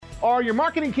Are your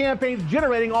marketing campaigns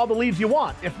generating all the leads you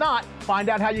want? If not, find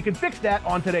out how you can fix that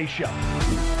on today's show.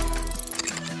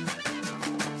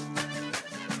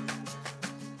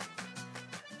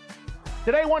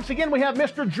 Today, once again, we have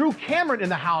Mr. Drew Cameron in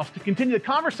the house to continue the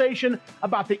conversation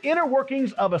about the inner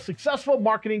workings of a successful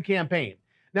marketing campaign.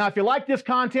 Now, if you like this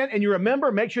content and you're a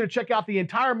member, make sure to check out the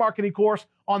entire marketing course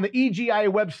on the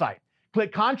EGIA website.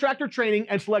 Click Contractor Training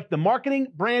and select the Marketing,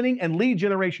 Branding, and Lead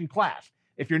Generation class.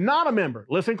 If you're not a member,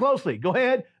 listen closely. Go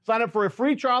ahead, sign up for a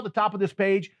free trial at the top of this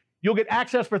page. You'll get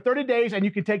access for 30 days, and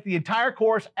you can take the entire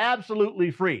course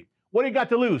absolutely free. What do you got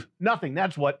to lose? Nothing.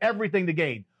 That's what. Everything to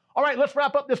gain. All right, let's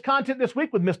wrap up this content this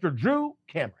week with Mr. Drew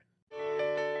Cameron.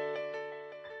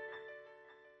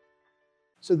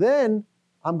 So then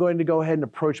I'm going to go ahead and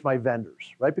approach my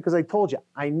vendors, right? Because I told you,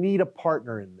 I need a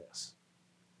partner in this,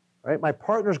 right? My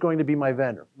partner is going to be my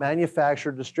vendor,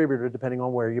 manufacturer, distributor, depending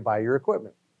on where you buy your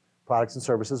equipment, products and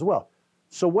services as well.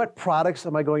 So what products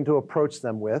am I going to approach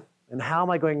them with, and how am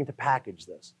I going to package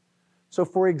this? So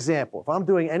for example, if I'm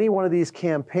doing any one of these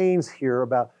campaigns here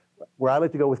about where I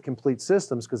like to go with complete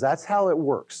systems, because that's how it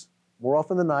works. More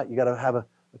often than not, you got to have a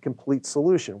complete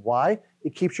solution. Why?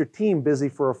 It keeps your team busy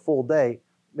for a full day,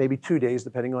 maybe 2 days,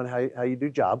 depending on how you do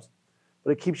jobs,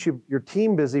 but it keeps your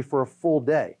team busy for a full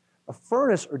day. A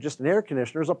furnace or just an air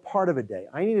conditioner is a part of a day.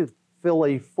 I need to fill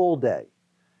a full day,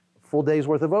 a full day's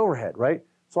worth of overhead, right?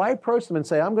 So I approach them and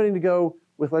say, I'm going to go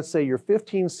with, let's say, your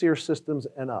 15 SEER systems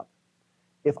and up.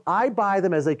 If I buy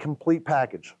them as a complete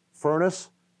package, furnace,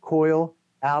 coil,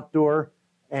 outdoor,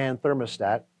 and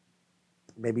thermostat,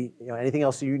 maybe anything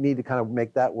else you need to kind of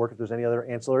make that work if there's any other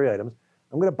ancillary items,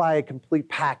 I'm going to buy a complete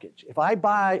package. If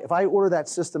I order that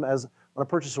system on a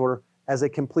purchase order as a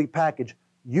complete package,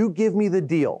 you give me the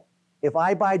deal. If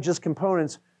I buy just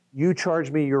components, you charge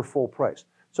me your full price.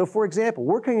 So for example,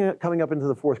 we're coming up into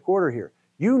the fourth quarter here.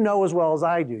 You know as well as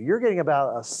I do, you're getting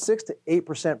about a 6 to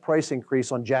 8% price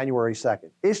increase on January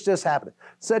 2nd. It's just happening.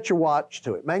 Set your watch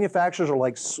to it. Manufacturers are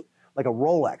like a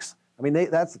Rolex. I mean,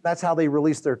 that's how they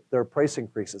release their price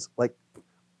increases, like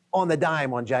on the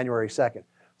dime on January 2nd.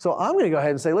 So I'm going to go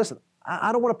ahead and say, listen,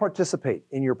 I don't want to participate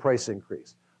in your price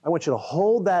increase. I want you to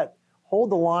hold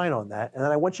the line on that, and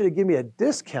then I want you to give me a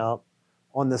discount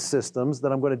on the systems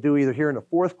that I'm going to do either here in the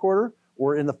fourth quarter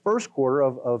or in the first quarter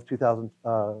of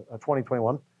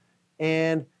 2021,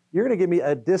 and you're going to give me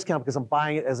a discount because I'm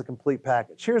buying it as a complete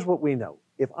package. Here's what we know.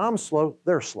 If I'm slow,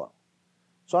 they're slow.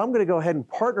 So I'm going to go ahead and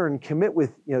partner and commit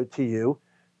with to you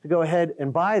to go ahead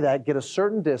and buy that, get a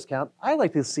certain discount. I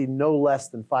like to see no less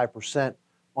than 5%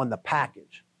 on the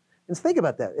package. And think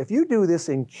about that. If you do this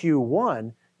in Q1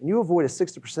 and you avoid a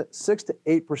 6 to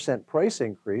 8% price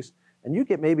increase, and you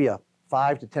get maybe a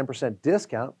 5 to 10%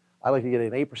 discount, I like to get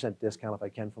an 8% discount if I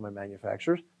can from my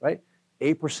manufacturers, right?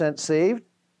 8% saved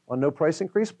on no price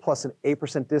increase plus an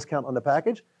 8% discount on the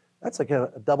package. That's like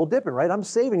a double dipping, right? I'm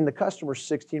saving the customer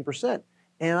 16%.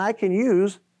 And I can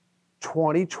use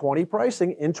 2020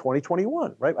 pricing in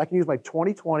 2021, right? I can use my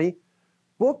 2020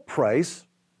 book price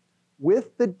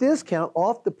with the discount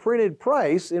off the printed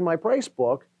price in my price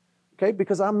book, okay?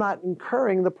 Because I'm not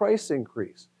incurring the price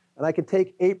increase. And I can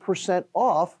take 8%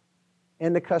 off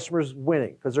and the customer's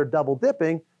winning because they're double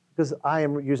dipping because I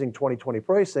am using 2020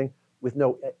 pricing with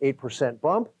no 8%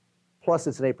 bump, plus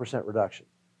it's an 8% reduction.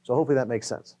 So hopefully that makes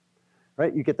sense,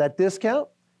 right? You get that discount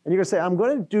and you're gonna say, I'm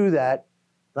gonna do that,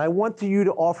 and I want you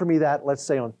to offer me that, let's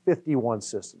say on 51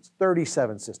 systems,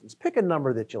 37 systems. Pick a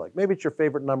number that you like. Maybe it's your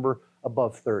favorite number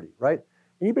above 30, right?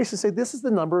 And you basically say, this is the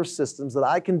number of systems that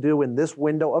I can do in this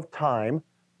window of time,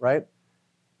 right?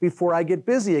 Before I get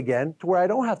busy again to where I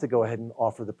don't have to go ahead and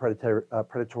offer the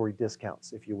predatory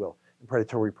discounts, if you will, and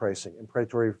predatory pricing and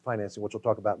predatory financing, which we'll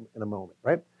talk about in a moment,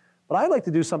 right? But I like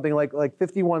to do something like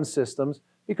 51 systems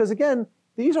because again,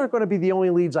 these aren't going to be the only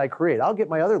leads I create. I'll get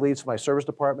my other leads from my service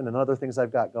department and other things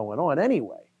I've got going on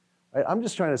anyway. Right? I'm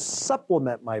just trying to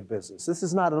supplement my business. This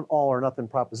is not an all or nothing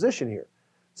proposition here.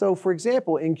 So for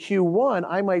example, in Q1,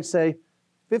 I might say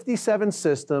 57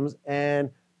 systems and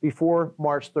before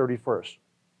March 31st,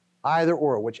 either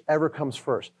or, whichever comes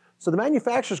first. So the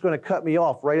manufacturer is going to cut me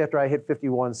off right after I hit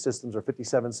 51 systems or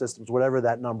 57 systems, whatever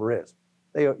that number is.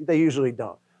 They usually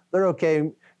don't. They're okay,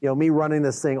 me running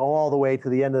this thing all the way to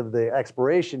the end of the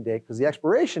expiration date, because the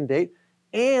expiration date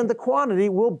and the quantity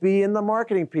will be in the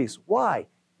marketing piece. Why?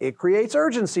 It creates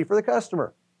urgency for the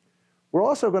customer. We're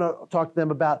also going to talk to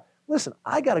them about, listen,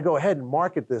 I got to go ahead and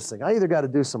market this thing. I either got to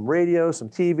do some radio, some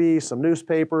TV, some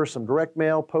newspaper, some direct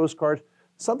mail, postcards,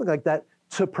 something like that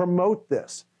to promote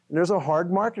this. And there's a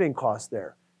hard marketing cost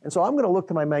there. And so I'm going to look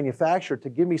to my manufacturer to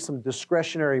give me some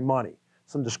discretionary money,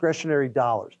 some discretionary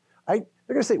dollars.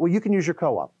 They're going to say, well, you can use your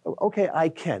co-op. Okay, I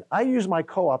can. I use my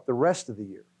co-op the rest of the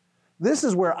year. This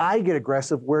is where I get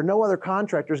aggressive, where no other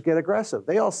contractors get aggressive.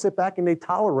 They all sit back and they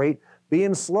tolerate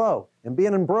being slow and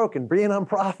being broken, being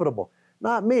unprofitable.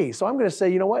 Not me. So I'm going to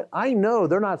say, you know what? I know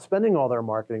they're not spending all their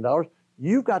marketing dollars.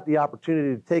 You've got the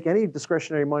opportunity to take any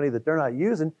discretionary money that they're not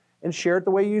using and share it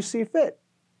the way you see fit.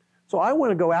 So I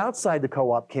want to go outside the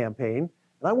co-op campaign,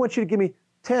 and I want you to give me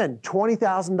 $10,000,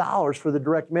 $20,000 for the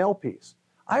direct mail piece.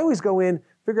 I always go in,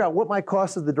 figure out what my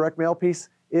cost of the direct mail piece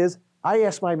is. I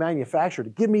ask my manufacturer to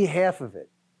give me half of it.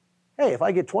 Hey, if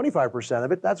I get 25%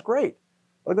 of it, that's great.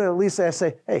 I'm going to at least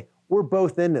say, hey, we're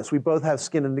both in this. We both have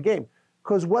skin in the game.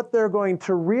 Because what they're going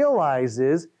to realize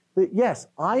is that, yes,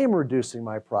 I am reducing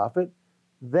my profit.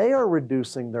 They are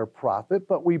reducing their profit,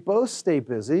 but we both stay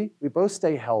busy. We both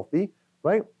stay healthy,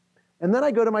 right? And then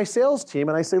I go to my sales team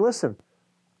and I say, listen,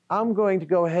 I'm going to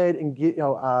go ahead and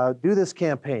do this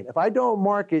campaign. If I don't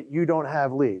market, you don't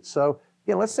have leads. So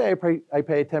again, let's say I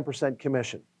pay a 10%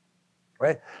 commission,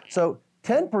 right? So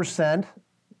 10%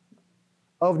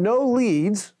 of no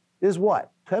leads is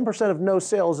what? 10% of no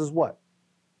sales is what?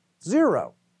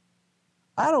 0.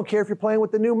 I don't care if you're playing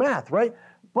with the new math, right?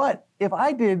 But if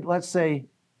I did, let's say,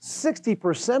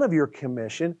 60% of your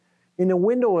commission in a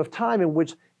window of time in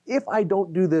which if I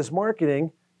don't do this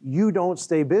marketing, you don't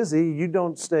stay busy, you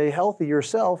don't stay healthy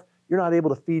yourself, you're not able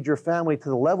to feed your family to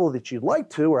the level that you'd like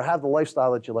to or have the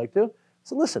lifestyle that you'd like to.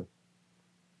 So listen,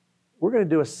 we're going to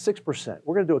do a 6%.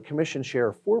 We're going to do a commission share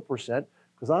of 4%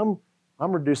 because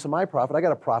I'm reducing my profit. I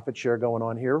got a profit share going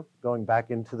on here, going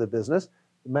back into the business.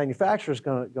 The manufacturer is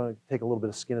going to take a little bit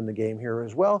of skin in the game here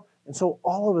as well. And so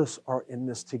all of us are in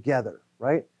this together,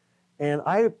 right? And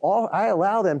I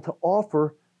allow them to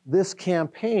offer this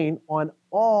campaign on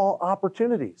all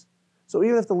opportunities. So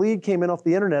even if the lead came in off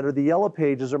the internet or the yellow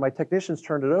pages or my technicians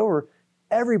turned it over,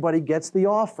 everybody gets the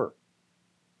offer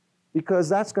because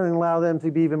that's going to allow them to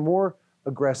be even more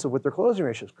aggressive with their closing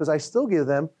ratios because I still give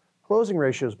them closing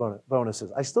ratios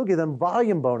bonuses. I still give them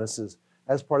volume bonuses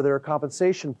as part of their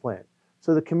compensation plan.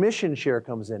 So the commission share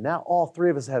comes in. Now all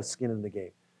three of us have skin in the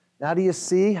game. Now do you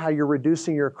see how you're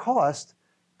reducing your cost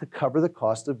to cover the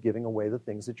cost of giving away the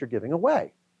things that you're giving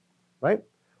away, right?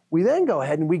 We then go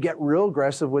ahead and we get real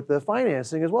aggressive with the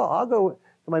financing as well. I'll go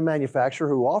to my manufacturer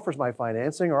who offers my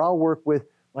financing, or I'll work with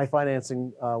my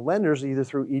financing lenders either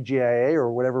through EGIA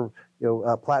or whatever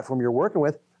platform you're working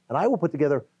with, and I will put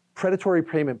together predatory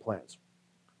payment plans.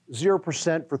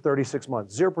 0% for 36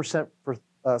 months, 0% for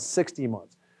 60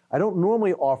 months. I don't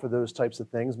normally offer those types of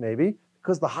things maybe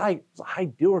because there's a high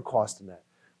dealer cost in that.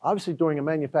 Obviously during a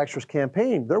manufacturer's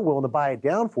campaign, they're willing to buy it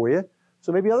down for you.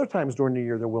 So maybe other times during the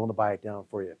year, they're willing to buy it down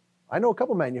for you. I know a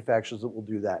couple manufacturers that will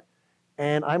do that.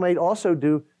 And I might also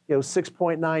do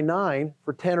 6.99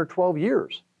 for 10 or 12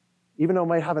 years. Even though it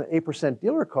might have an 8%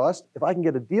 dealer cost, if I can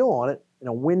get a deal on it in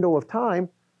a window of time,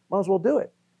 might as well do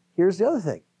it. Here's the other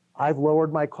thing. I've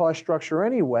lowered my cost structure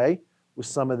anyway with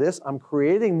some of this. I'm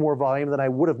creating more volume than I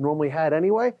would have normally had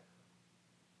anyway.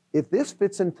 If this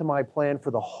fits into my plan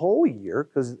for the whole year,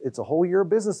 because it's a whole year of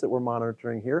business that we're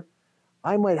monitoring here,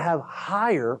 I might have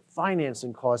higher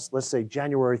financing costs, let's say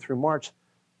January through March,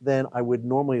 than I would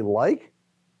normally like,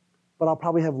 but I'll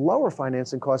probably have lower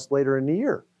financing costs later in the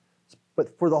year.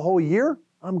 But for the whole year,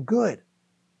 I'm good.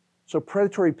 So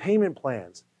predatory payment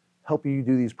plans help you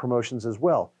do these promotions as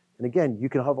well. And again, you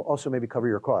can also maybe cover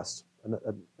your costs in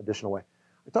an additional way.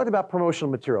 I talked about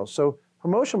promotional materials. So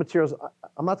promotional materials,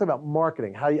 I'm not talking about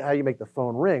marketing, how you make the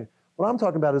phone ring. What I'm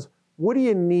talking about is what do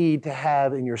you need to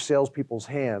have in your salespeople's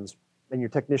hands and your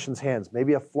technicians' hands?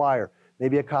 Maybe a flyer,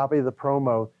 maybe a copy of the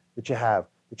promo that you have,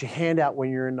 that you hand out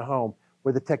when you're in the home,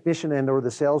 where the technician and or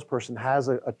the salesperson has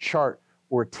a chart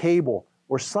or a table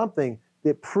or something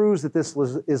that proves that this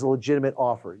is a legitimate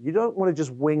offer. You don't want to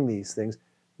just wing these things.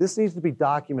 This needs to be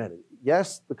documented.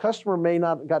 Yes, the customer may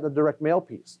not have gotten a direct mail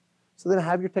piece. So then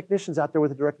have your technicians out there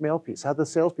with a direct mail piece. Have the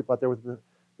salespeople out there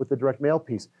with the direct mail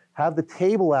piece. Have the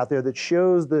table out there that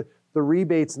shows the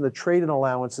rebates and the trade-in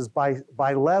allowances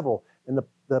by level, and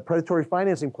the predatory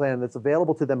financing plan that's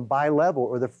available to them by level,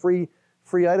 or the free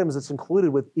items that's included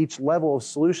with each level of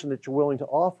solution that you're willing to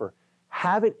offer.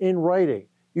 Have it in writing.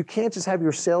 You can't just have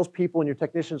your salespeople and your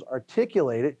technicians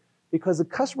articulate it because the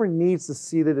customer needs to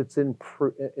see that it's in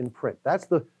print. That's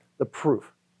the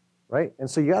proof, right? And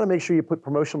so you got to make sure you put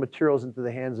promotional materials into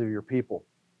the hands of your people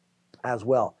as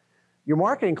well. Your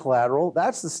marketing collateral,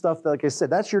 that's the stuff that, like I said,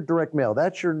 that's your direct mail,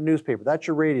 that's your newspaper, that's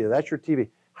your radio, that's your TV.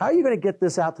 How are you going to get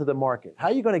this out to the market? How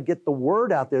are you going to get the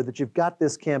word out there that you've got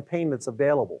this campaign that's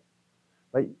available,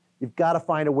 right? You've got to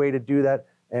find a way to do that.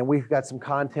 And we've got some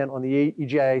content on the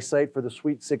EGIA site for the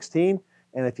Sweet 16.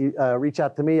 And if you reach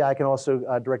out to me, I can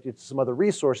also direct you to some other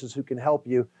resources who can help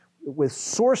you with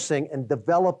sourcing and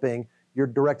developing your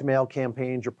direct mail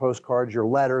campaigns, your postcards, your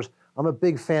letters. I'm a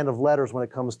big fan of letters when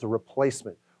it comes to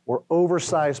replacement or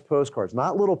oversized postcards,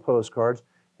 not little postcards.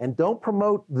 And don't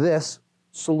promote this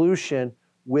solution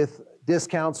with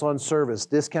discounts on service,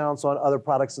 discounts on other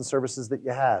products and services that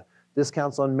you have,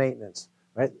 discounts on maintenance,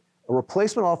 right? A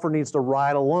replacement offer needs to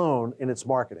ride alone in its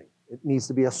marketing. It needs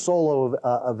to be a solo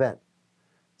event.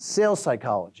 Sales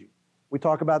psychology. We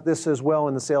talk about this as well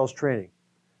in the sales training.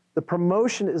 The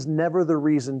promotion is never the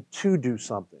reason to do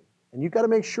something. And you've got to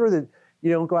make sure that you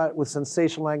don't go out with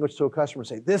sensational language to a customer and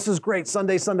say, this is great,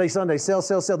 Sunday, Sunday, Sunday, sale,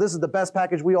 sale, sale. This is the best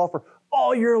package we offer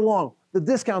all year long. The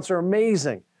discounts are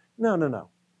amazing. No, no, no.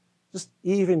 Just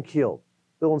even keeled.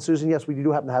 Bill and Susan, yes, we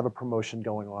do happen to have a promotion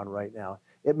going on right now.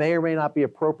 It may or may not be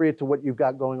appropriate to what you've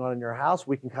got going on in your house.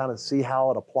 We can kind of see how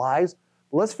it applies.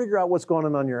 But let's figure out what's going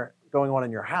on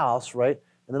in your house, right?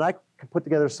 And then I can put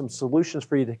together some solutions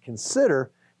for you to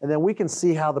consider, and then we can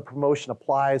see how the promotion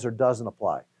applies or doesn't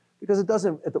apply. Because it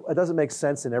doesn't make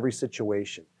sense in every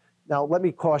situation. Now, let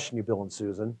me caution you, Bill and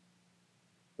Susan.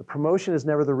 The promotion is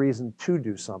never the reason to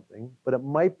do something, but it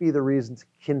might be the reason to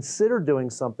consider doing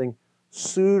something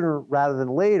sooner rather than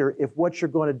later if what you're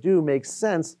going to do makes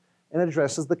sense and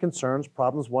addresses the concerns,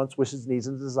 problems, wants, wishes, needs,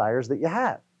 and desires that you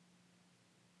have.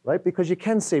 Right? Because you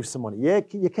can save some money. Yeah,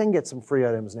 you can get some free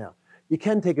items now. You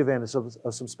can take advantage of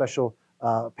some special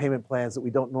payment plans that we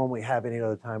don't normally have any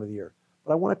other time of the year.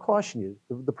 But I want to caution you,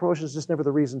 the promotion is just never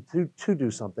the reason to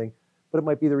do something, but it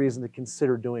might be the reason to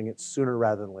consider doing it sooner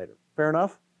rather than later. Fair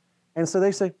enough? And so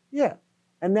they say, yeah.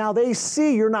 And now they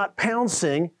see you're not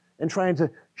pouncing and trying to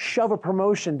shove a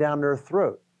promotion down their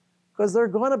throat because they're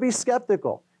going to be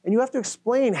skeptical. And you have to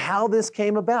explain how this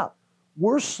came about.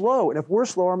 We're slow, and if we're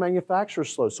slow, our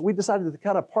manufacturer's slow. So we decided to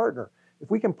kind of partner.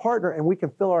 If we can partner and we can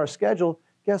fill our schedule,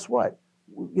 guess what?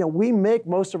 We make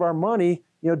most of our money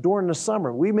during the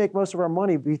summer. We make most of our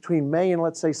money between May and,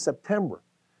 let's say, September.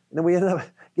 And then we end up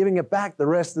giving it back the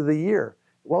rest of the year.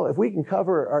 Well, if we can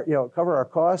cover our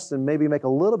costs and maybe make a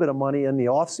little bit of money in the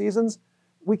off seasons,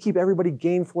 we keep everybody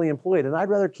gainfully employed. And I'd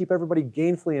rather keep everybody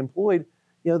gainfully employed,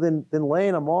 than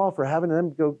laying them off or having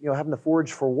them go, having to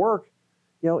forage for work,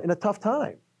 in a tough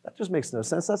time. That just makes no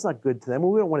sense. That's not good to them.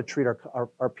 We don't want to treat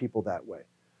our people that way.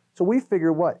 So we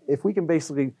figure if we can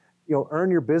basically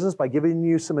earn your business by giving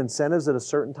you some incentives at a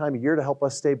certain time of year to help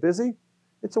us stay busy,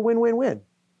 it's a win-win-win.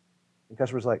 And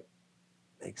customers are like,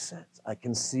 makes sense. I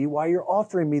can see why you're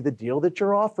offering me the deal that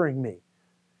you're offering me.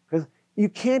 Because you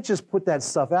can't just put that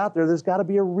stuff out there. There's got to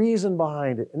be a reason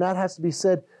behind it. And that has to be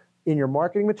said in your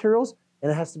marketing materials,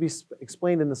 and it has to be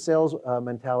explained in the sales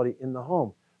mentality in the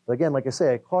home. But again, like I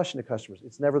say, I caution the customers,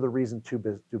 it's never the reason to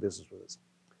do business with us.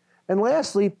 And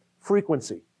lastly,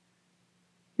 frequency.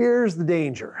 Here's the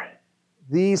danger.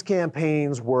 These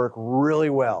campaigns work really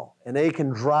well, and they can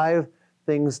drive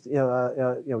things,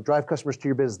 drive customers to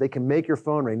your business. They can make your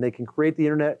phone ring. They can create the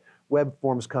internet web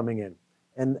forms coming in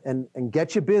and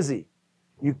get you busy.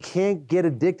 You can't get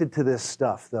addicted to this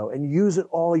stuff, though, and use it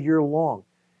all year long.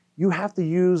 You have to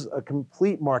use a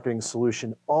complete marketing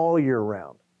solution all year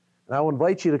round. And I will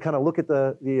invite you to kind of look at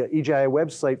the EGIA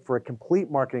website for a complete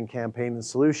marketing campaign and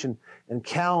solution and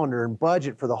calendar and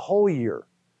budget for the whole year.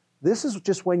 This is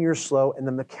just when you're slow and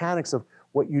the mechanics of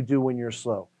what you do when you're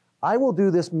slow. I will do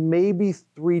this maybe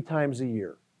 3 times a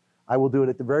year. I will do it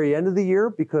at the very end of the year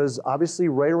because obviously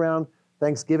right around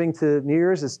Thanksgiving to New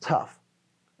Year's is tough.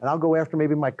 And I'll go after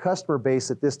maybe my customer base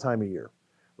at this time of year,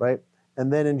 right?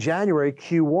 And then in January,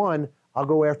 Q1, I'll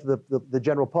go after the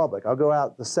general public. I'll go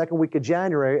out the second week of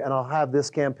January and I'll have this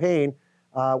campaign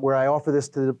where I offer this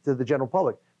to the general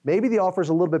public. Maybe the offer is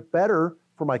a little bit better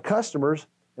for my customers,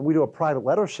 and we do a private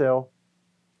letter sale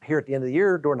here at the end of the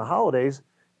year during the holidays,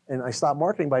 and I stop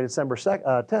marketing by December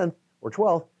 10th or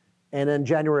 12th, and then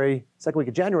second week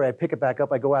of January, I pick it back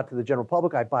up, I go out to the general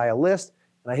public, I buy a list,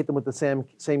 and I hit them with the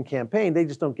same campaign. They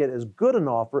just don't get as good an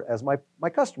offer as my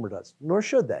customer does, nor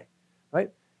should they, right?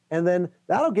 And then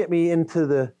that'll get me into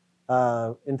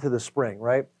the spring,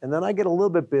 right? And then I get a little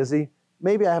bit busy.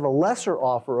 Maybe I have a lesser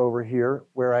offer over here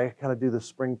where I kind of do the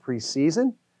spring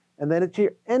preseason, and then it's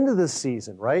your end of the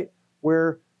season, right?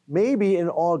 Where maybe in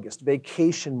August,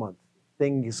 vacation month,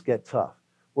 things get tough.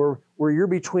 Where you're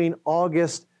between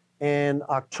August and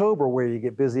October where you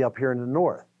get busy up here in the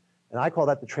north. And I call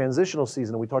that the transitional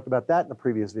season, and we talked about that in a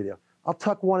previous video. I'll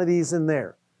tuck one of these in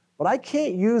there. But I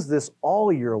can't use this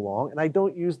all year long, and I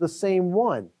don't use the same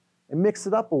one. I mix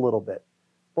it up a little bit.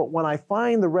 But when I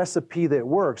find the recipe that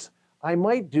works, I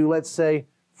might do, let's say,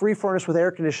 free furnace with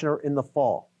air conditioner in the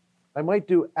fall. I might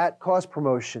do at-cost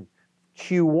promotion,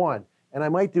 Q1, And I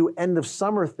might do end of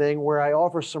summer thing where I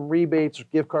offer some rebates,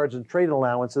 gift cards, and trade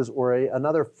allowances, or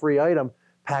another free item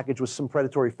package with some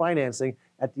predatory financing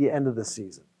at the end of the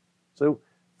season. So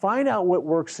find out what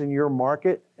works in your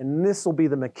market, and this will be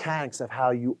the mechanics of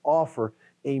how you offer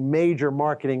a major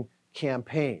marketing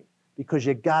campaign, because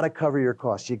you got to cover your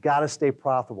costs. You got to stay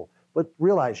profitable. But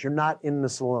realize you're not in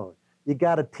this alone. You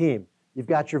got a team. You've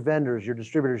got your vendors, your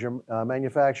distributors, your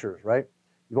manufacturers, right?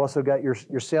 You've also got your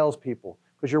salespeople,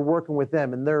 because you're working with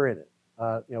them and they're in it,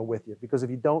 with you. Because if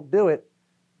you don't do it,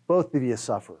 both of you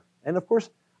suffer. And of course,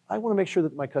 I want to make sure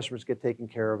that my customers get taken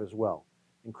care of as well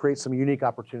and create some unique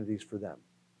opportunities for them.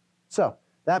 So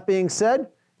that being said, if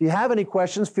you have any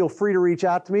questions, feel free to reach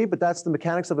out to me, but that's the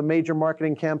mechanics of a major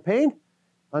marketing campaign.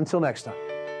 Until next time.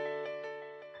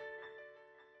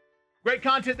 Great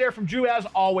content there from Drew, as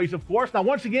always, of course. Now,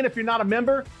 once again, if you're not a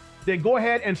member, then go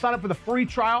ahead and sign up for the free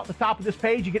trial at the top of this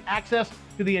page. You get access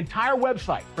to the entire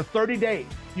website for 30 days.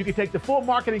 You can take the full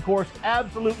marketing course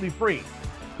absolutely free.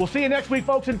 We'll see you next week,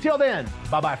 folks. Until then,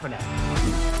 bye-bye for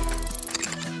now.